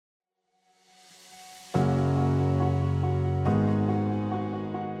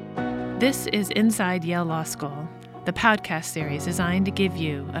This is Inside Yale Law School, the podcast series designed to give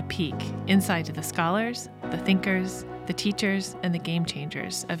you a peek inside to the scholars, the thinkers, the teachers, and the game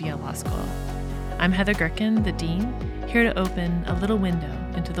changers of Yale Law School. I'm Heather Gerken, the dean, here to open a little window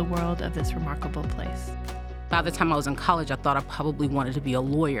into the world of this remarkable place. By the time I was in college, I thought I probably wanted to be a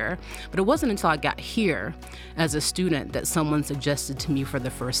lawyer, but it wasn't until I got here as a student that someone suggested to me for the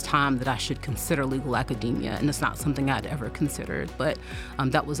first time that I should consider legal academia, and it's not something I'd ever considered, but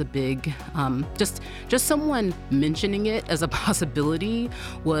that was a big, just someone mentioning it as a possibility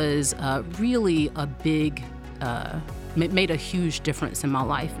was really a big, made a huge difference in my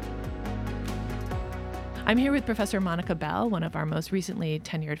life. I'm here with Professor Monica Bell, one of our most recently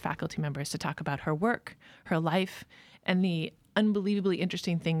tenured faculty members, to talk about her work, her life, and the unbelievably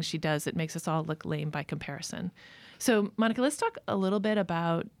interesting things she does that makes us all look lame by comparison. So, Monica, let's talk a little bit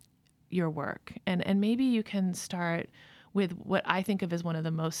about your work. And maybe you can start with what I think of as one of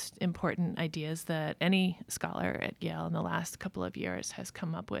the most important ideas that any scholar at Yale in the last couple of years has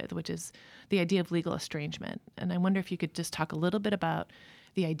come up with, which is the idea of legal estrangement. And I wonder if you could just talk a little bit about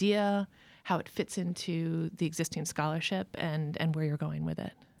the idea, how it fits into the existing scholarship, and where you're going with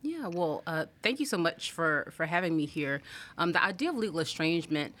it. Yeah, well, thank you so much for having me here. The idea of legal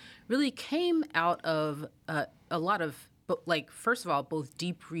estrangement really came out of a lot of, first of all, both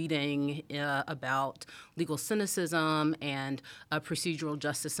deep reading about legal cynicism and procedural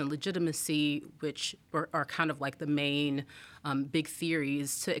justice and legitimacy, which are kind of like the main big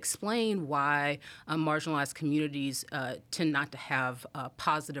theories to explain why marginalized communities tend not to have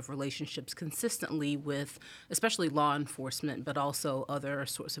positive relationships consistently with especially law enforcement, but also other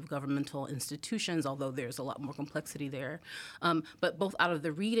sorts of governmental institutions, although there's a lot more complexity there. But both out of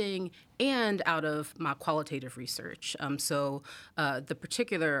the reading and out of my qualitative research. So the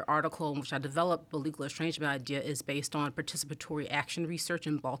particular article in which I developed the legal estrangement idea is based on participatory action research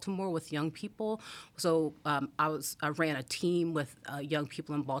in Baltimore with young people. So I ran a team with young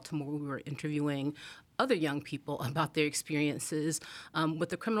people in Baltimore. We were interviewing other young people about their experiences with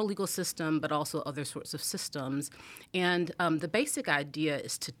the criminal legal system, but also other sorts of systems. And the basic idea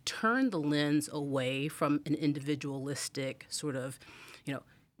is to turn the lens away from an individualistic sort of,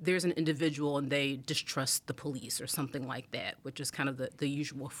 there's an individual and they distrust the police or something like that, which is kind of the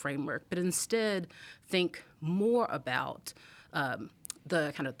usual framework, but instead think more about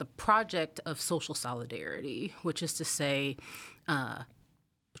the kind of the project of social solidarity, which is to say,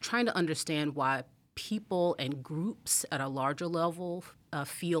 trying to understand why people and groups at a larger level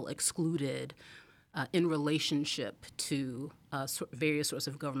feel excluded in relationship to various sorts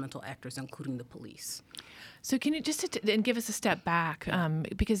of governmental actors, including the police. So can you just and give us a step back,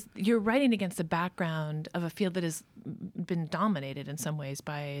 because you're writing against the background of a field that has been dominated in some ways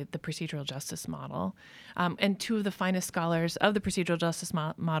by the procedural justice model. And two of the finest scholars of the procedural justice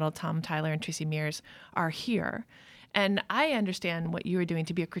model, Tom Tyler and Tracy Mears, are here. And I understand what you were doing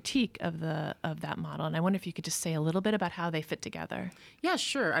to be a critique of that model. And I wonder if you could just say a little bit about how they fit together. Yeah,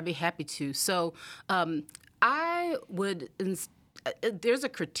 sure. I'd be happy to. So I would... There's a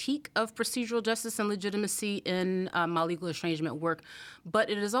critique of procedural justice and legitimacy in my legal estrangement work, but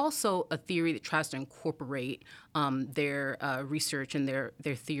it is also a theory that tries to incorporate their research and their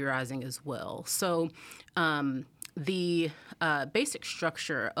theorizing as well. So the basic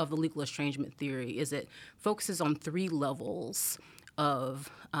structure of the legal estrangement theory is it focuses on three levels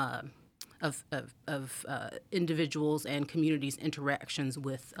of individuals and communities' interactions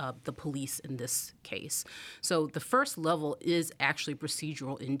with the police in this case. So the first level is actually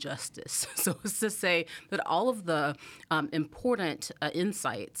procedural injustice. So it's to say that all of the important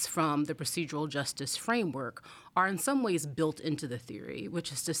insights from the procedural justice framework are in some ways built into the theory,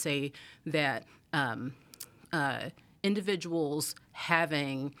 which is to say that individuals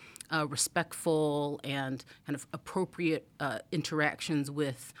having respectful and kind of appropriate interactions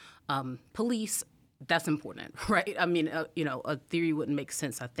with police, that's important, right? I mean, a theory wouldn't make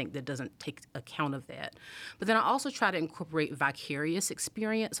sense, I think, that doesn't take account of that. But then I also try to incorporate vicarious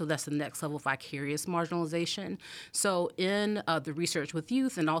experience. So that's the next level, vicarious marginalization. So in the research with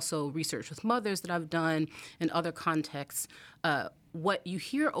youth and also research with mothers that I've done in other contexts, what you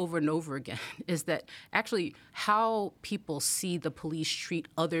hear over and over again is that actually how people see the police treat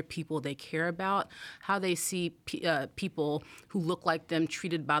other people they care about, how they see people who look like them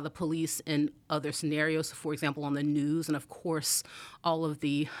treated by the police in other scenarios, for example, on the news, and of course, all of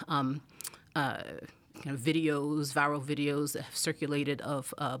the kind of videos, viral videos that have circulated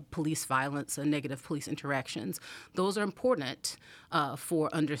of police violence and negative police interactions. Those are important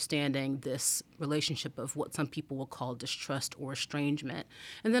for understanding this relationship of what some people will call distrust or estrangement.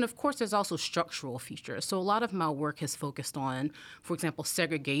 And then, of course, there's also structural features. So a lot of my work has focused on, for example,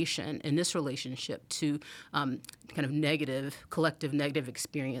 segregation in this relationship to kind of collective negative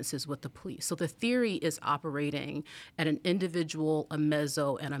experiences with the police. So the theory is operating at an individual, a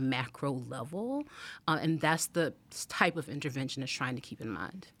meso, and a macro level. And that's the type of intervention it's trying to keep in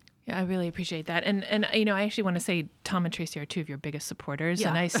mind. Yeah, I really appreciate that. And I actually want to say Tom and Tracy are two of your biggest supporters. Yeah.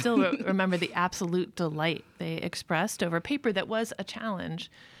 And I still remember the absolute delight they expressed over paper that was a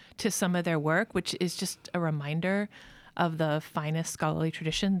challenge to some of their work, which is just a reminder of the finest scholarly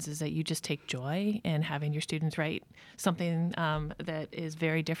traditions, is that you just take joy in having your students write something that is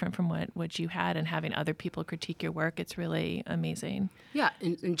very different from what you had, and having other people critique your work. It's really amazing. Yeah,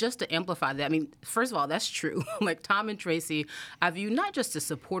 and just to amplify that, I mean, first of all, that's true. Like Tom and Tracy, I view not just as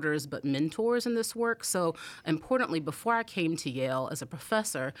supporters, but mentors in this work. So importantly, before I came to Yale as a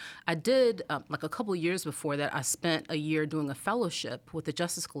professor, I did, like a couple of years before that, I spent a year doing a fellowship with the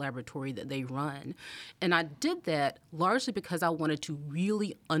Justice Collaboratory that they run. And I did that largely because I wanted to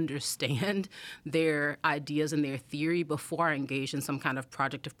really understand their ideas and their theory before I engaged in some kind of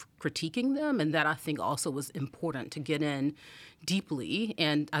project of critiquing them. And that, I think, also was important to get in deeply.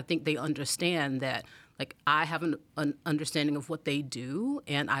 And I think they understand that, like, I have an understanding of what they do,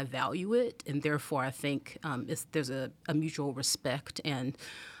 and I value it. And therefore, I think there's a mutual respect and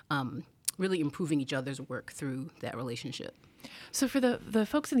really improving each other's work through that relationship. So for the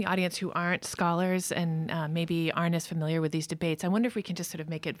folks in the audience who aren't scholars and maybe aren't as familiar with these debates, I wonder if we can just sort of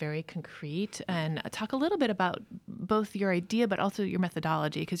make it very concrete and talk a little bit about both your idea but also your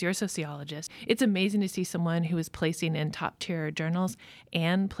methodology, because you're a sociologist. It's amazing to see someone who is placing in top-tier journals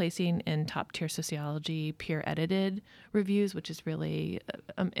and placing in top-tier sociology peer-edited reviews, which is really,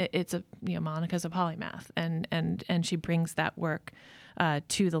 Monica's a polymath, and she brings that work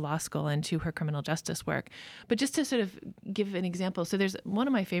to the law school and to her criminal justice work. But just to sort of give an example, so there's one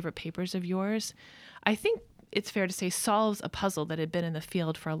of my favorite papers of yours, I think it's fair to say solves a puzzle that had been in the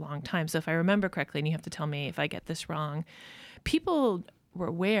field for a long time. So if I remember correctly, and you have to tell me if I get this wrong, people were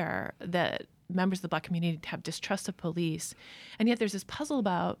aware that members of the Black community have distrust of police, and yet there's this puzzle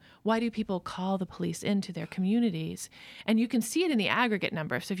about why do people call the police into their communities? And you can see it in the aggregate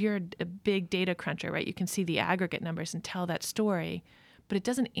number. So if you're a big data cruncher, right, you can see the aggregate numbers and tell that story, but it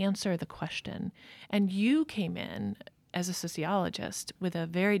doesn't answer the question. And you came in as a sociologist with a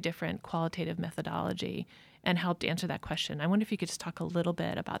very different qualitative methodology and helped answer that question. I wonder if you could just talk a little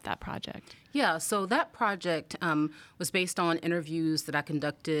bit about that project. Yeah, so that project was based on interviews that I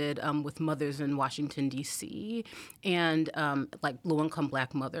conducted with mothers in Washington, D.C., and like low-income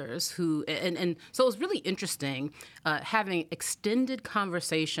Black mothers who, and so it was really interesting having extended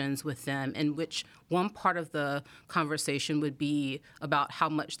conversations with them in which one part of the conversation would be about how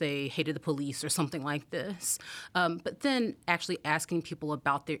much they hated the police or something like this, but then actually asking people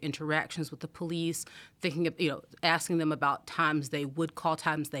about their interactions with the police, thinking of, asking them about times they would call,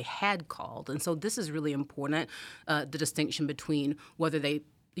 times they had called. And so this is really important, the distinction between whether they,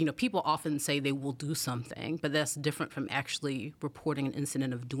 people often say they will do something, but that's different from actually reporting an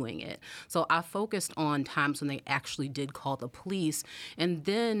incident of doing it. So I focused on times when they actually did call the police, and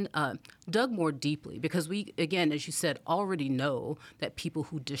then dug more deeply, because we, again, as you said, already know that people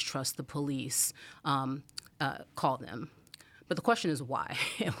who distrust the police call them. But the question is why,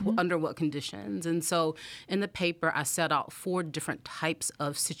 under what conditions? And so in the paper, I set out 4 different types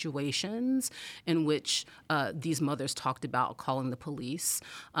of situations in which these mothers talked about calling the police.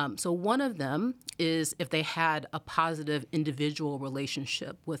 So one of them is if they had a positive individual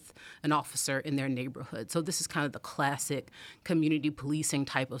relationship with an officer in their neighborhood. So this is kind of the classic community policing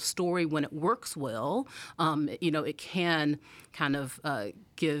type of story. When it works well, it can kind of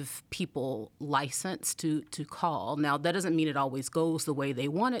give people license to call. Now, that doesn't mean it always goes the way they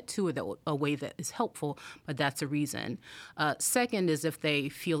want it to, or a way that is helpful, but that's a reason. Second is if they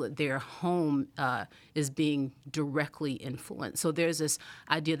feel that their home is being directly influenced. So there's this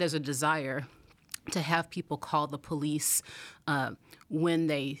idea, there's a desire to have people call the police when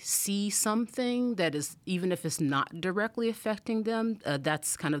they see something that is, even if it's not directly affecting them,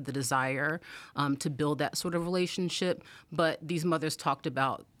 that's kind of the desire to build that sort of relationship. But these mothers talked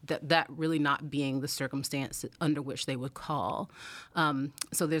about that really not being the circumstance under which they would call.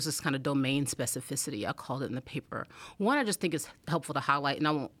 So there's this kind of domain specificity, I called it in the paper. One, I just think is helpful to highlight, and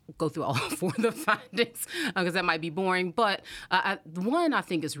I won't go through all four of the findings because that might be boring, but one I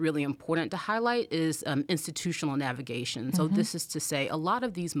think is really important to highlight is institutional navigation. So this is to say a lot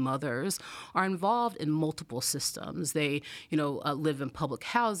of these mothers are involved in multiple systems. They, live in public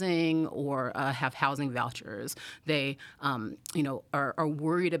housing or have housing vouchers. They, are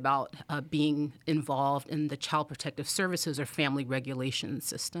worried about being involved in the child protective services or family regulation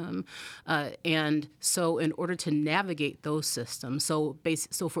system. And so in order to navigate those systems, so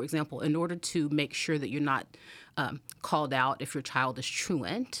for example, in order to make sure that you're not called out if your child is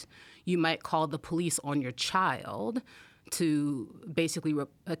truant, you might call the police on your child to basically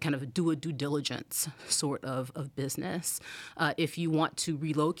kind of do a due diligence sort of business. If you want to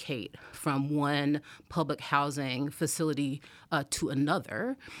relocate from one public housing facility to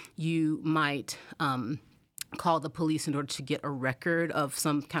another, you might call the police in order to get a record of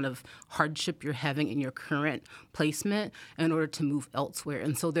some kind of hardship you're having in your current placement in order to move elsewhere.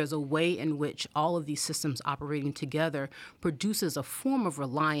 And so there's a way in which all of these systems operating together produces a form of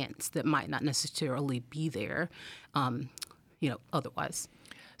reliance that might not necessarily be there, otherwise.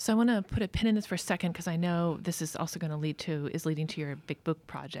 So I want to put a pin in this for a second because I know this is also going to leading to your big book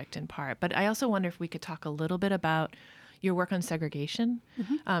project in part. But I also wonder if we could talk a little bit about your work on segregation.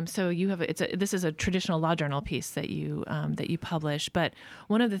 So you have this is a traditional law journal piece that you published. But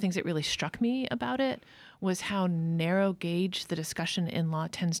one of the things that really struck me about it was how narrow gauge the discussion in law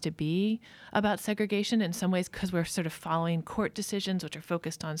tends to be about segregation in some ways because we're sort of following court decisions which are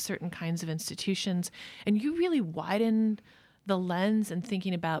focused on certain kinds of institutions, and you really widen the lens and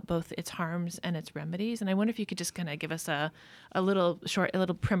thinking about both its harms and its remedies. And I wonder if you could just kind of give us a little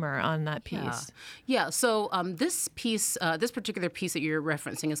primer on that piece. Yeah. So this particular piece that you're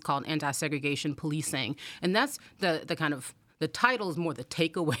referencing is called Anti-Segregation Policing. And that's the kind of, the title is more the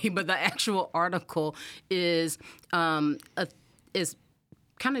takeaway, but the actual article is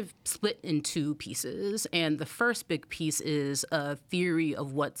kind of split in two pieces. And the first big piece is a theory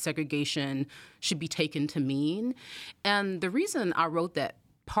of what segregation should be taken to mean. And the reason I wrote that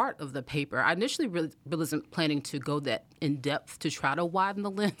part of the paper, I initially really wasn't planning to go that in depth to try to widen the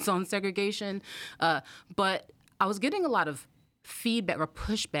lens on segregation. But I was getting a lot of feedback or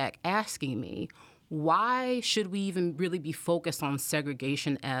pushback asking me, why should we even really be focused on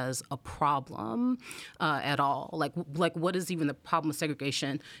segregation as a problem at all? Like what is even the problem with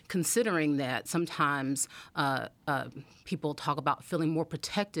segregation, considering that sometimes people talk about feeling more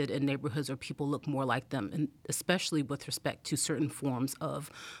protected in neighborhoods where people look more like them, and especially with respect to certain forms of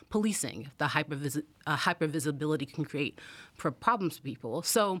policing. The hypervisibility can create problems for people.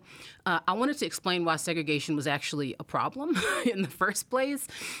 So I wanted to explain why segregation was actually a problem in the first place.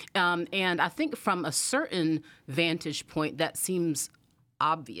 And I think from a certain vantage point, that seems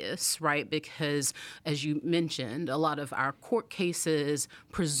obvious, right? Because as you mentioned, a lot of our court cases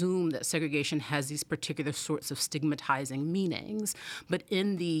presume that segregation has these particular sorts of stigmatizing meanings. But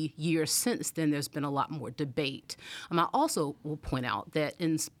in the years since then, there's been a lot more debate. I also will point out that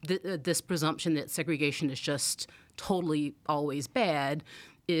in this presumption that segregation is just totally always bad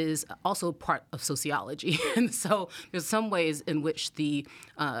is also part of sociology. And so there's some ways in which the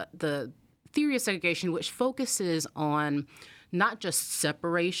theory of segregation, which focuses on not just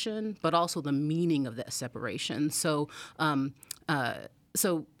separation, but also the meaning of that separation. So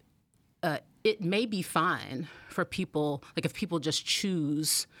it may be fine for people, like if people just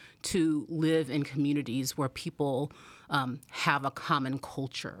choose to live in communities where people have a common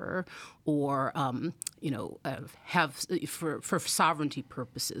culture or, have for sovereignty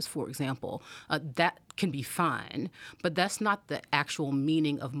purposes, for example, that can be fine. But that's not the actual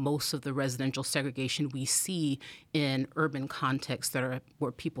meaning of most of the residential segregation we see in urban contexts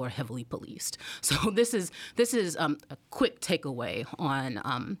where people are heavily policed. So this is a quick takeaway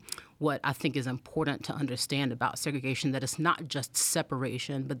on what I think is important to understand about segregation, that it's not just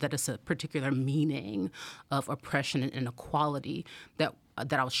separation, but that it's a particular meaning of oppression and inequality that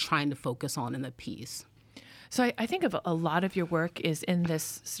I was trying to focus on in the piece. So I think of a lot of your work is in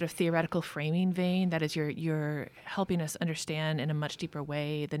this sort of theoretical framing vein. That is, you're helping us understand in a much deeper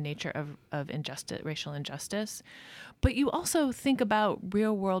way the nature of injustice, racial injustice. But you also think about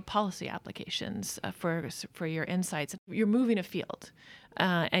real world policy applications for your insights. You're moving afield,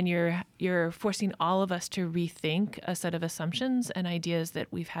 and you're forcing all of us to rethink a set of assumptions and ideas that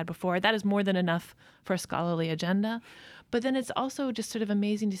we've had before. That is more than enough for a scholarly agenda. But then it's also just sort of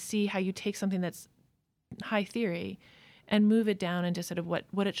amazing to see how you take something that's high theory and move it down into sort of what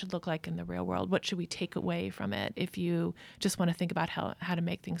it should look like in the real world. What should we take away from it if you just want to think about how to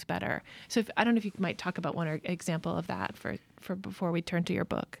make things better? So I don't know if you might talk about one example of that for before we turn to your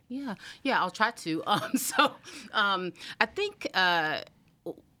book. Yeah, I'll try to. I think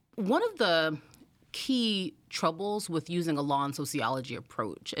one of the key troubles with using a law and sociology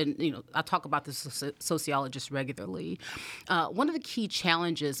approach, and I talk about this with sociologists regularly, one of the key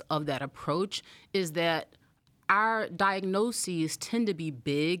challenges of that approach is that our diagnoses tend to be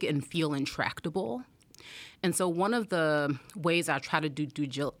big and feel intractable. And so one of the ways I try to do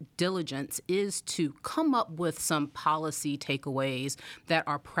due diligence is to come up with some policy takeaways that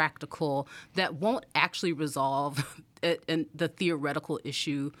are practical, that won't actually resolve in the theoretical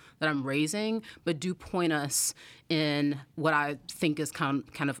issue that I'm raising, but do point us in what I think is kind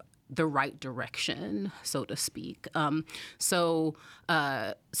of the right direction, so to speak. So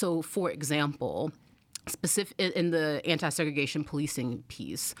for example, specific in the anti-segregation policing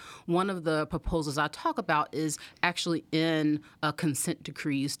piece, one of the proposals I talk about is actually in consent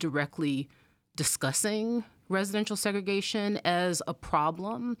decrees directly discussing residential segregation as a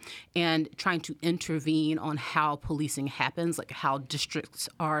problem and trying to intervene on how policing happens, like how districts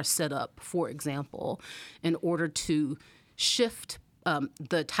are set up, for example, in order to shift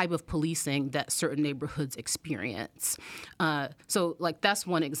the type of policing that certain neighborhoods experience. So that's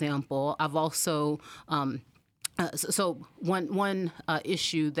one example. I've also so one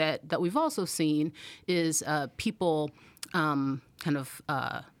issue that we've also seen is people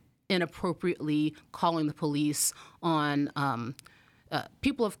inappropriately calling the police on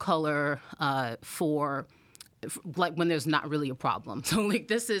people of color for when there's not really a problem. So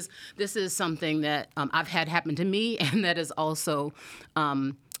this is something that I've had happen to me, and that is also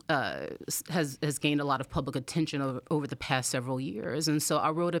has gained a lot of public attention over the past several years. And so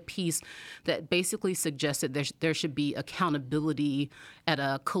I wrote a piece that basically suggested there should be accountability at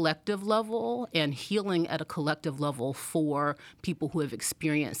a collective level and healing at a collective level for people who have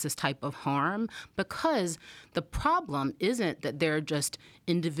experienced this type of harm, because the problem isn't that there are just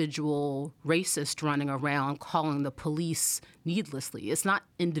individual racists running around calling the police needlessly. It's not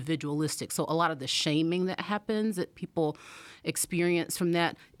individualistic. So a lot of the shaming that happens that people experience from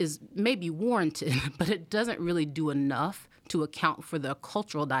that is maybe warranted, but it doesn't really do enough to account for the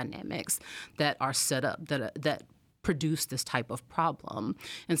cultural dynamics that are set up that produce this type of problem.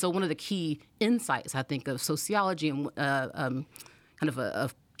 And so one of the key insights, I think, of sociology and kind of a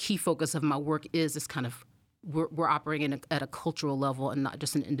key focus of my work is this kind of we're operating at a cultural level and not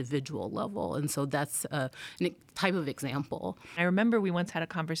just an individual level. And so that's a type of example. I remember we once had a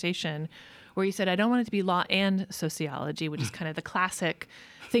conversation where you said, I don't want it to be law and sociology, which is kind of the classic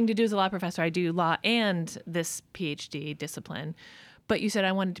thing to do as a law professor. I do law and this PhD discipline. But you said,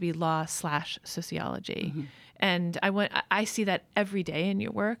 I want it to be law/sociology. Mm-hmm. And I see that every day in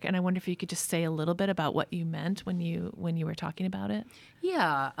your work, and I wonder if you could just say a little bit about what you meant when you were talking about it.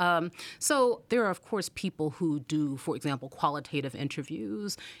 Yeah. So there are, of course, people who do, for example, qualitative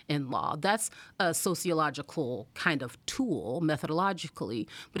interviews in law. That's a sociological kind of tool methodologically,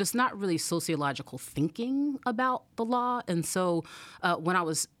 but it's not really sociological thinking about the law. And so when I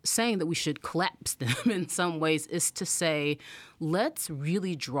was saying that we should collapse them in some ways is to say, let's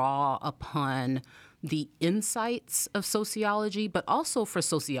really draw upon the insights of sociology, but also for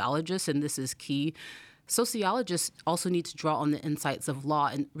sociologists, and this is key, sociologists also need to draw on the insights of law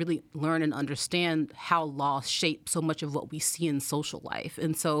and really learn and understand how law shapes so much of what we see in social life.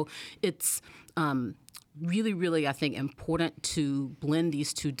 And so it's really, really, I think, important to blend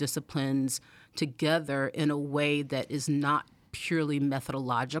these two disciplines together in a way that is not purely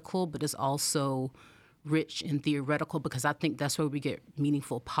methodological, but is also rich and theoretical, because I think that's where we get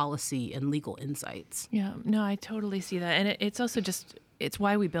meaningful policy and legal insights. Yeah, no, I totally see that. And it's also it's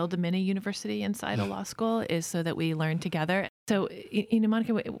why we build a mini university inside a law school, is so that we learn together. So,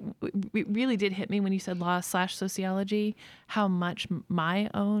 Monica, it really did hit me when you said law/sociology, how much my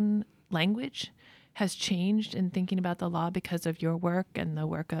own language has changed in thinking about the law because of your work and the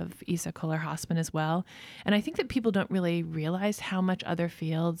work of Isa Kohler-Hossman as well. And I think that people don't really realize how much other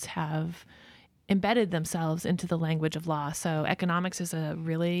fields have embedded themselves into the language of law. So economics is a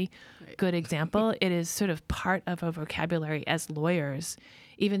really good example. It is sort of part of a vocabulary as lawyers,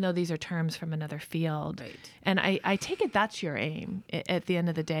 even though these are terms from another field. Right. And I take it that's your aim at the end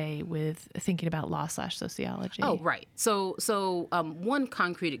of the day with thinking about law/sociology. Oh, right. So one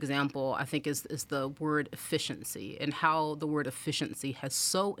concrete example, I think, is the word efficiency, and how the word efficiency has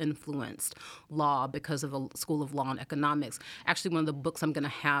so influenced law because of a School of Law and Economics. Actually, one of the books I'm going to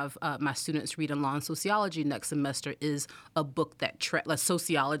have my students read in law and sociology next semester is a book that a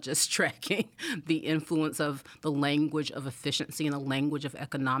sociologist tracking the influence of the language of efficiency and the language of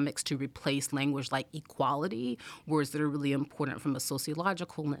economics to replace language like equality, words that are really important from a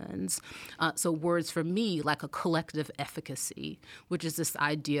sociological lens. So words for me like a collective efficacy, which is this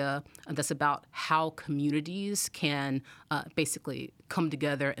idea that's about how communities can basically come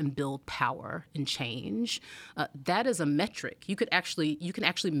together and build power and change. That is a metric. You can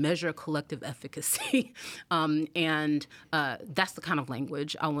actually measure collective efficacy, and that's the kind of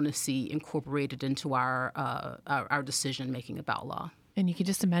language I want to see incorporated into our decision making about law. And you can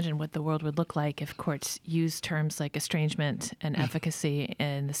just imagine what the world would look like if courts used terms like estrangement and efficacy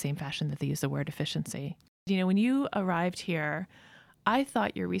in the same fashion that they use the word efficiency. You know, when you arrived here, I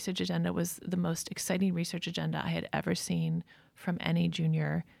thought your research agenda was the most exciting research agenda I had ever seen from any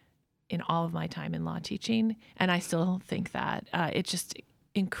junior in all of my time in law teaching. And I still think that. It's just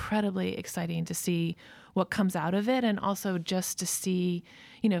incredibly exciting to see what comes out of it, and also just to see,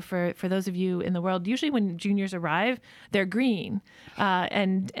 you know, for those of you in the world, usually when juniors arrive, they're green.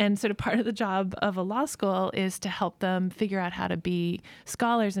 And sort of part of the job of a law school is to help them figure out how to be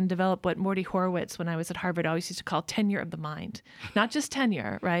scholars and develop what Morty Horowitz, when I was at Harvard, always used to call tenure of the mind. Not just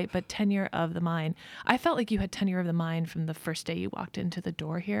tenure, right, but tenure of the mind. I felt like you had tenure of the mind from the first day you walked into the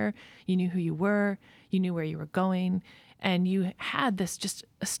door here. You knew who you were, you knew where you were going, and you had this just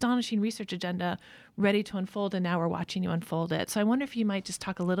astonishing research agenda ready to unfold, and now we're watching you unfold it. So I wonder if you might just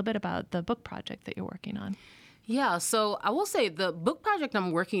talk a little bit about the book project that you're working on. Yeah, so I will say the book project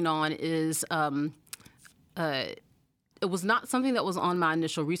I'm working on is it was not something that was on my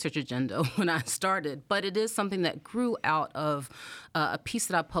initial research agenda when I started, but it is something that grew out of a piece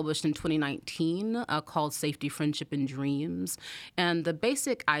that I published in 2019 called Safety, Friendship, and Dreams. And the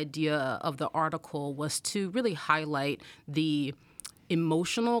basic idea of the article was to really highlight the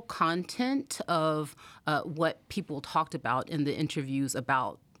emotional content of what people talked about in the interviews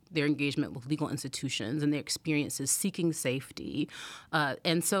about their engagement with legal institutions and their experiences seeking safety.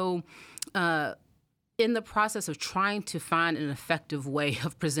 And so in the process of trying to find an effective way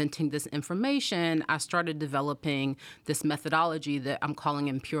of presenting this information, I started developing this methodology that I'm calling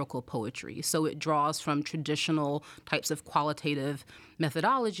empirical poetry. So it draws from traditional types of qualitative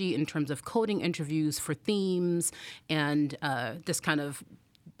methodology in terms of coding interviews for themes and this kind of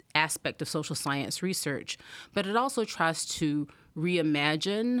aspect of social science research. But it also tries to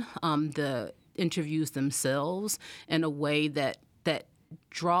reimagine the interviews themselves in a way that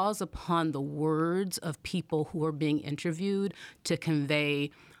draws upon the words of people who are being interviewed to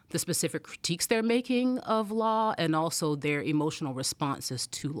convey the specific critiques they're making of law and also their emotional responses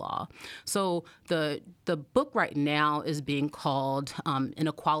to law. So the book right now is being called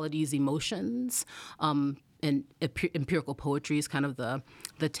Inequalities, Emotions, and empirical poetry is kind of the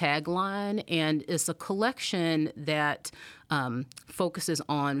tagline, and it's a collection that focuses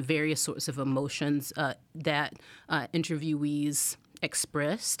on various sorts of emotions that interviewees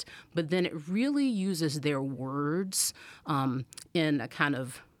expressed, but then it really uses their words in a kind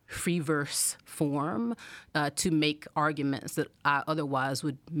of free verse form to make arguments that I otherwise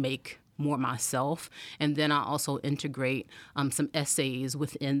would make more myself. And then I also integrate some essays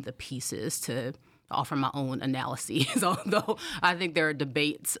within the pieces to offer my own analyses, although I think there are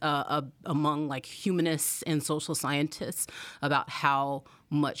debates among like humanists and social scientists about how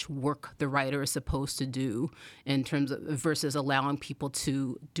much work the writer is supposed to do in terms of versus allowing people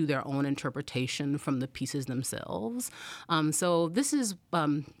to do their own interpretation from the pieces themselves. So this is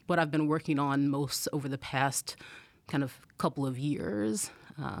what I've been working on most over the past kind of couple of years.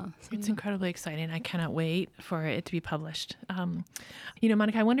 It's incredibly exciting. I cannot wait for it to be published.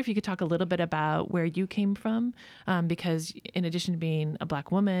 Monica, I wonder if you could talk a little bit about where you came from, because in addition to being a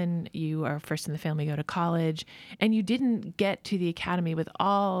Black woman, you are first in the family to go to college, and you didn't get to the academy with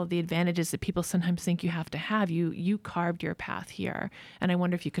all the advantages that people sometimes think you have to have. You carved your path here, and I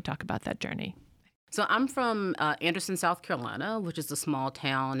wonder if you could talk about that journey. So I'm from Anderson, South Carolina, which is a small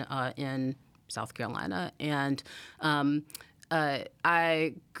town in South Carolina, and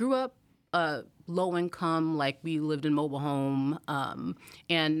I grew up low income, like we lived in mobile home,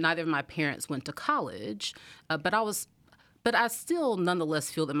 and neither of my parents went to college. But I still nonetheless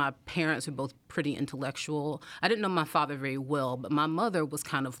feel that my parents were both pretty intellectual. I didn't know my father very well, but my mother was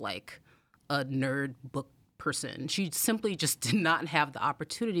kind of like a nerd book person. She simply just did not have the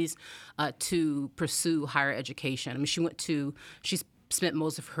opportunities to pursue higher education. I mean, she spent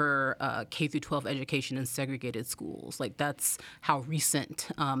most of her K through 12 education in segregated schools. Like, that's how recent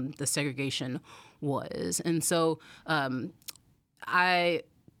the segregation was. And so I,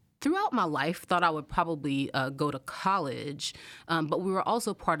 throughout my life, thought I would probably go to college, but we were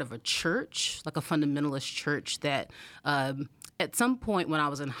also part of a church, like a fundamentalist church that at some point when I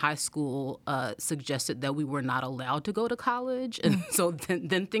was in high school, suggested that we were not allowed to go to college. And so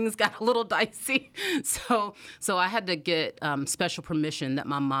then things got a little dicey. So I had to get special permission that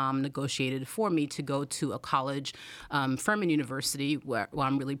my mom negotiated for me to go to a college, Furman University, where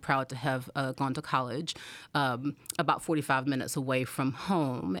I'm really proud to have gone to college, about 45 minutes away from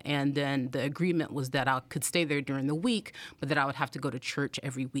home. And then the agreement was that I could stay there during the week, but that I would have to go to church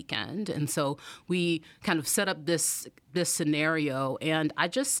every weekend. And so we kind of set up this scenario, and I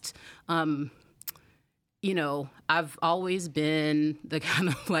just, I've always been the kind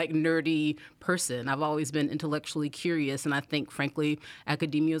of like nerdy person. I've always been intellectually curious, and I think, frankly,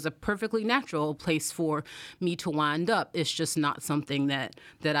 academia is a perfectly natural place for me to wind up. It's just not something that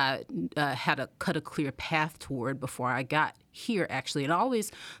I had to cut a clear path toward before I got here, actually. And I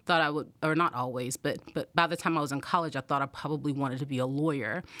always thought I would, or not always, but by the time I was in college, I thought I probably wanted to be a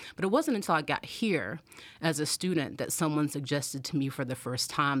lawyer. But it wasn't until I got here as a student that someone suggested to me for the first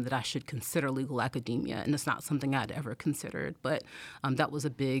time that I should consider legal academia. And it's not something I'd ever considered, but that was a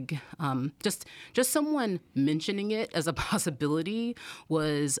big, just someone mentioning it as a possibility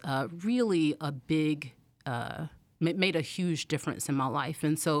was really a big, made a huge difference in my life.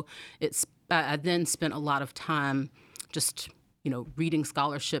 And so I then spent a lot of time just, reading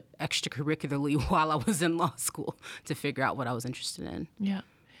scholarship extracurricularly while I was in law school to figure out what I was interested in. Yeah.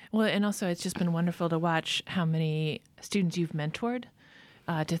 Well, and also it's just been wonderful to watch how many students you've mentored,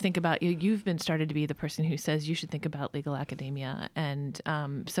 to think about. You've been started to be the person who says you should think about legal academia. And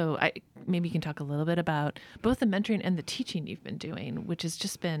so maybe you can talk a little bit about both the mentoring and the teaching you've been doing, which has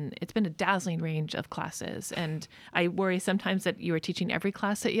just it's been a dazzling range of classes. And I worry sometimes that you are teaching every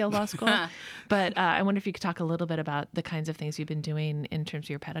class at Yale Law School. But I wonder if you could talk a little bit about the kinds of things you've been doing in terms of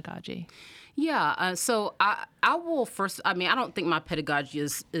your pedagogy. Yeah, so I will first, I don't think my pedagogy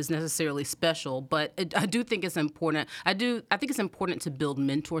is necessarily special, but I do think it's important. I think it's important to build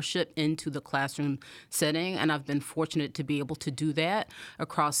mentorship into the classroom setting, and I've been fortunate to be able to do that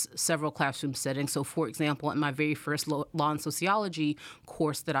across several classroom settings. So, for example, in my very first law and sociology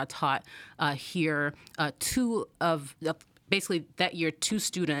course that I taught here, basically, that year, 2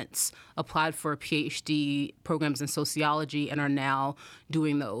 students applied for PhD programs in sociology and are now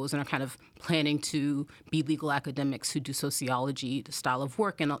doing those and are kind of planning to be legal academics who do sociology style of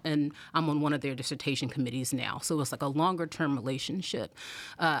work. And I'm on one of their dissertation committees now. So it's like a longer-term relationship.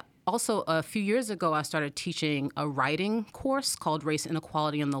 Also, a few years ago, I started teaching a writing course called Race,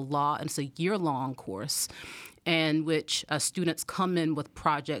 Inequality, and the Law. And it's a year-long course in which students come in with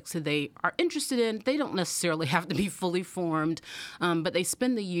projects that they are interested in. They don't necessarily have to be fully formed, but they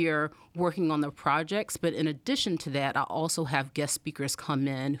spend the year working on their projects. But in addition to that, I also have guest speakers come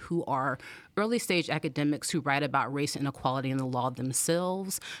in who are early-stage academics who write about race, inequality, and the law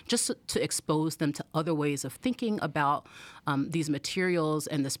themselves, just to expose them to other ways of thinking about these materials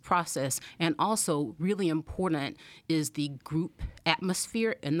and this process. And also, really important is the group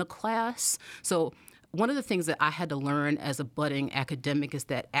atmosphere in the class. So one of the things that I had to learn as a budding academic is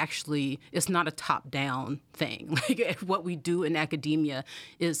that actually it's not a top-down thing. Like, what we do in academia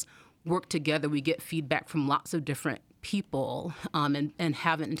is work together. We get feedback from lots of different people and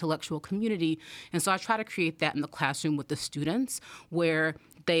have an intellectual community. And so I try to create that in the classroom with the students, where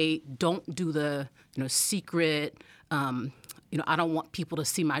they don't do the secret, I don't want people to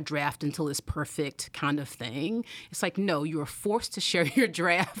see my draft until it's perfect kind of thing. It's like, no, you are forced to share your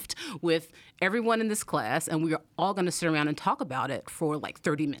draft with everyone in this class, and we are all going to sit around and talk about it for like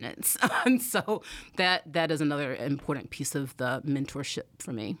 30 minutes. And so that is another important piece of the mentorship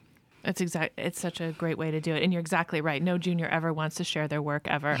for me. It's such a great way to do it. And you're exactly right. No junior ever wants to share their work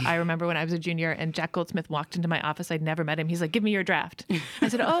ever. I remember when I was a junior and Jack Goldsmith walked into my office. I'd never met him. He's like, give me your draft. I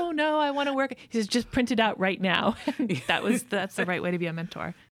said, oh, no, I want to work. He says, just print it out right now. That's the right way to be a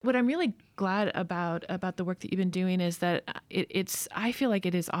mentor. What I'm really glad about the work that you've been doing is that I feel like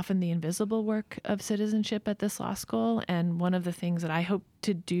it is often the invisible work of citizenship at this law school. And one of the things that I hope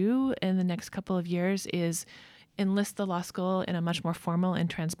to do in the next couple of years is enlist the law school in a much more formal and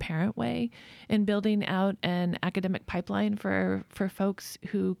transparent way in building out an academic pipeline for folks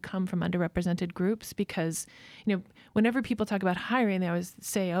who come from underrepresented groups. Because, whenever people talk about hiring, they always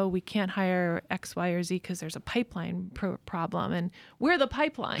say, oh, we can't hire X, Y, or Z because there's a pipeline problem. And we're the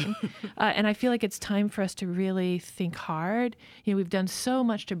pipeline. And I feel like it's time for us to really think hard. We've done so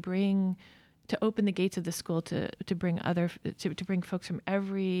much to open the gates of the school to bring folks from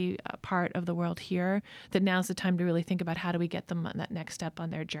every part of the world here, that now's the time to really think about how do we get them on that next step on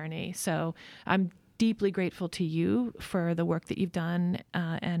their journey. So I'm deeply grateful to you for the work that you've done,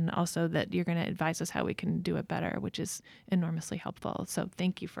 and also that you're going to advise us how we can do it better, which is enormously helpful. So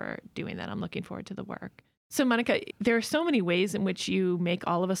thank you for doing that. I'm looking forward to the work. So Monica, there are so many ways in which you make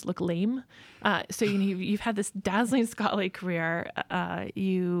all of us look lame. So you've had this dazzling scholarly career.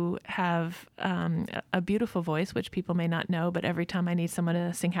 You have a beautiful voice, which people may not know, but every time I need someone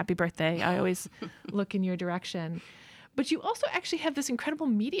to sing happy birthday, I always look in your direction. But you also actually have this incredible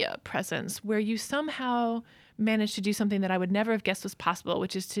media presence where you somehow managed to do something that I would never have guessed was possible,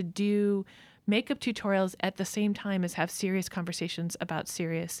 which is to do makeup tutorials at the same time as have serious conversations about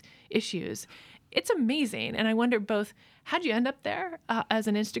serious issues. It's amazing. And I wonder both, how'd you end up there as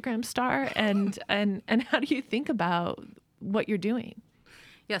an Instagram star, and how do you think about what you're doing?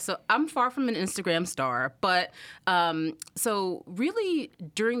 Yeah, so I'm far from an Instagram star, but so really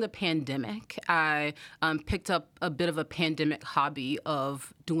during the pandemic, I picked up a bit of a pandemic hobby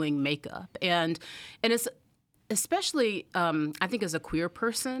of doing makeup. And it's especially, I think, as a queer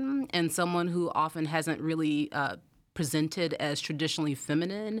person and someone who often hasn't really presented as traditionally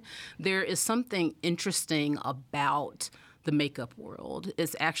feminine, there is something interesting about the makeup world.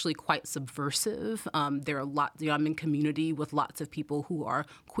 It's actually quite subversive. There are lots. I'm in community with lots of people who are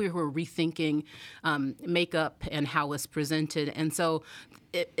queer, who are rethinking makeup and how it's presented, and so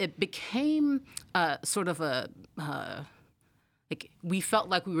it became sort of a. We felt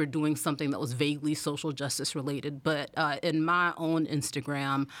like we were doing something that was vaguely social justice related, but in my own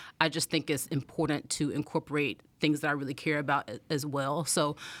Instagram, I just think it's important to incorporate things that I really care about as well.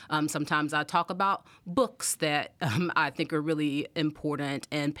 So sometimes I talk about books that I think are really important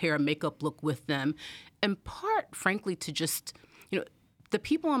and pair a makeup look with them, in part, frankly, to just, the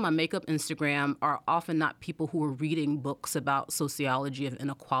people on my makeup Instagram are often not people who are reading books about sociology of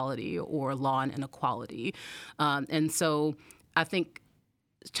inequality or law and inequality. And so I think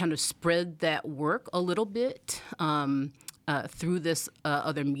trying to spread that work a little bit through this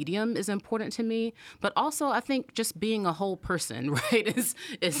other medium is important to me. But also, I think just being a whole person, right,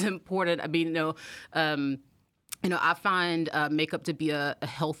 is important. I mean, I find makeup to be a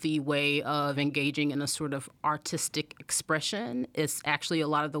healthy way of engaging in a sort of artistic expression. It's actually a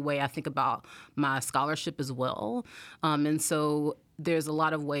lot of the way I think about my scholarship as well. And so there's a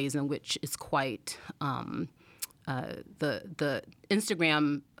lot of ways in which it's quite the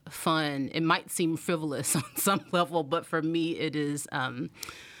Instagram fun. It might seem frivolous on some level, but for me, it is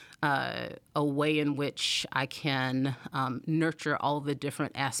a way in which I can nurture all the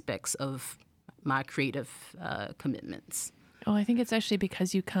different aspects of my creative commitments. Oh, I think it's actually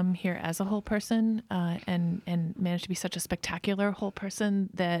because you come here as a whole person and manage to be such a spectacular whole person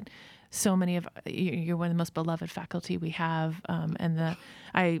that so many of you're one of the most beloved faculty we have.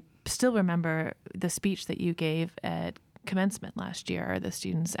 I still remember the speech that you gave at commencement last year. The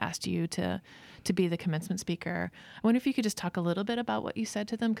students asked you to be the commencement speaker. I wonder if you could just talk a little bit about what you said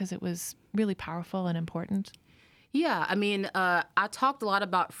to them, because it was really powerful and important. Yeah, I mean, I talked a lot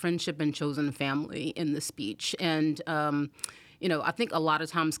about friendship and chosen family in the speech. And, I think a lot of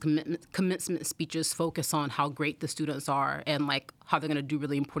times commencement speeches focus on how great the students are and, how they're going to do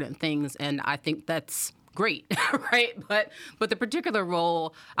really important things. And I think that's great, right? But the particular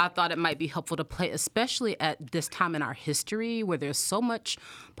role I thought it might be helpful to play, especially at this time in our history where there's so much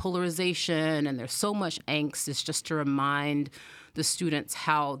polarization and there's so much angst, is just to remind the students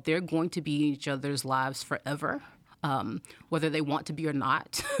how they're going to be in each other's lives forever. Whether they want to be or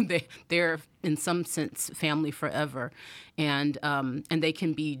not, they're in some sense family forever, and they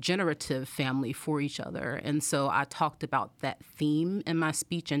can be generative family for each other. And so I talked about that theme in my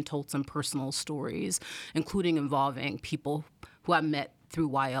speech and told some personal stories, including involving people who I met through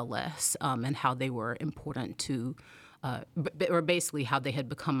YLS and how they were important to, or basically how they had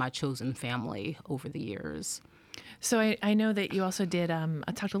become my chosen family over the years. So I know that you also did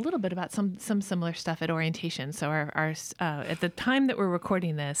talked a little bit about some similar stuff at orientation. So our at the time that we're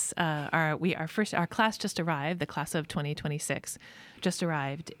recording this, our class just arrived. The class of 2026 just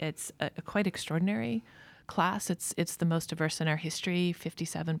arrived. It's a quite extraordinary class. It's the most diverse in our history.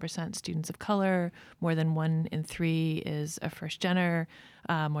 57% students of color. More than 1 in 3 is a first-gener.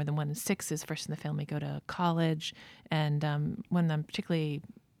 More than 1 in 6 is first in the family go to college. And one I'm particularly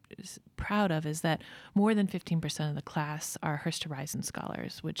proud of is that more than 15% of the class are Hearst Horizon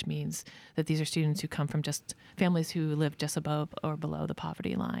scholars, which means that these are students who come from just families who live just above or below the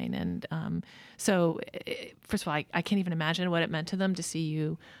poverty line. And so, first of all, I can't even imagine what it meant to them to see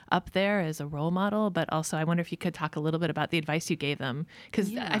you up there as a role model, but also I wonder if you could talk a little bit about the advice you gave them,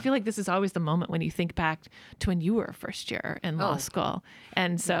 because I feel like this is always the moment when you think back to when you were a first year in law school.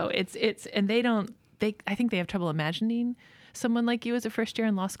 And so I think they have trouble imagining someone like you as a first year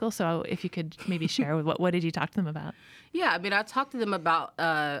in law school. So if you could maybe share what did you talk to them about? Yeah, I mean, I talked to them about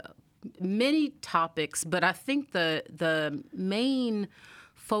many topics, but I think the main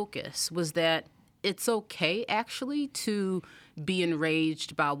focus was that it's okay actually to be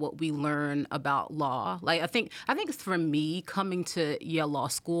enraged by what we learn about law. Like I think for me, coming to Yale Law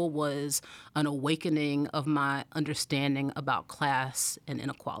School was an awakening of my understanding about class and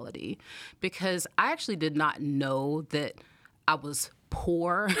inequality, because I actually did not know that I was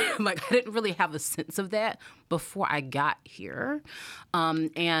poor. Like I didn't really have a sense of that before I got here.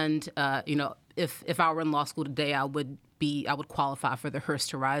 If I were in law school today, I would qualify for the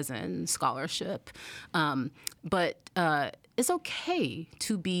Hearst Horizon scholarship. But it's okay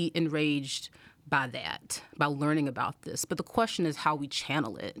to be enraged by that, by learning about this. But the question is how we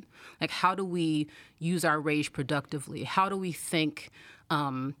channel it. Like, how do we use our rage productively? How do we think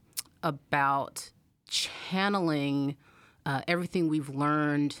about channeling everything we've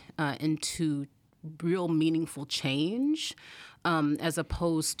learned into real meaningful change, as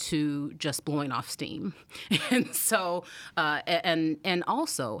opposed to just blowing off steam? And so, and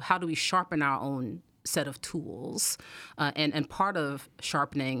also, how do we sharpen our own set of tools? And part of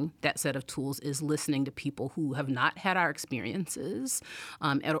sharpening that set of tools is listening to people who have not had our experiences,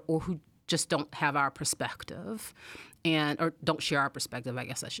 or who just don't have our perspective, or don't share our perspective, I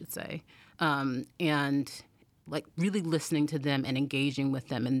guess I should say. And like really listening to them and engaging with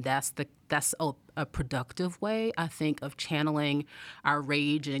them. And that's a productive way, I think, of channeling our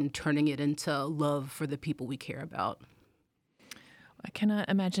rage and turning it into love for the people we care about. I cannot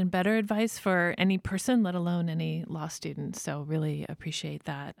imagine better advice for any person, let alone any law student. So really appreciate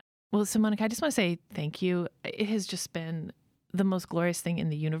that. Well, so Monica, I just want to say thank you. It has just been the most glorious thing in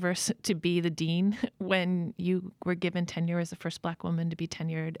the universe to be the dean when you were given tenure as the first Black woman to be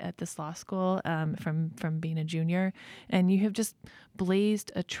tenured at this law school, from being a junior. And you have just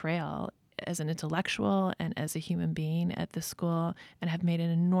blazed a trail as an intellectual and as a human being at this school, and have made an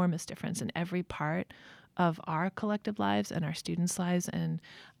enormous difference in every part of our collective lives and our students' lives. And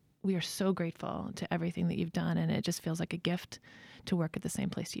we are so grateful to everything that you've done. And it just feels like a gift to work at the same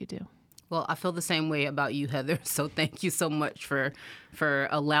place you do. Well, I feel the same way about you, Heather. So thank you so much for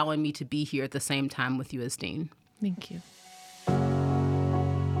allowing me to be here at the same time with you as dean. Thank you.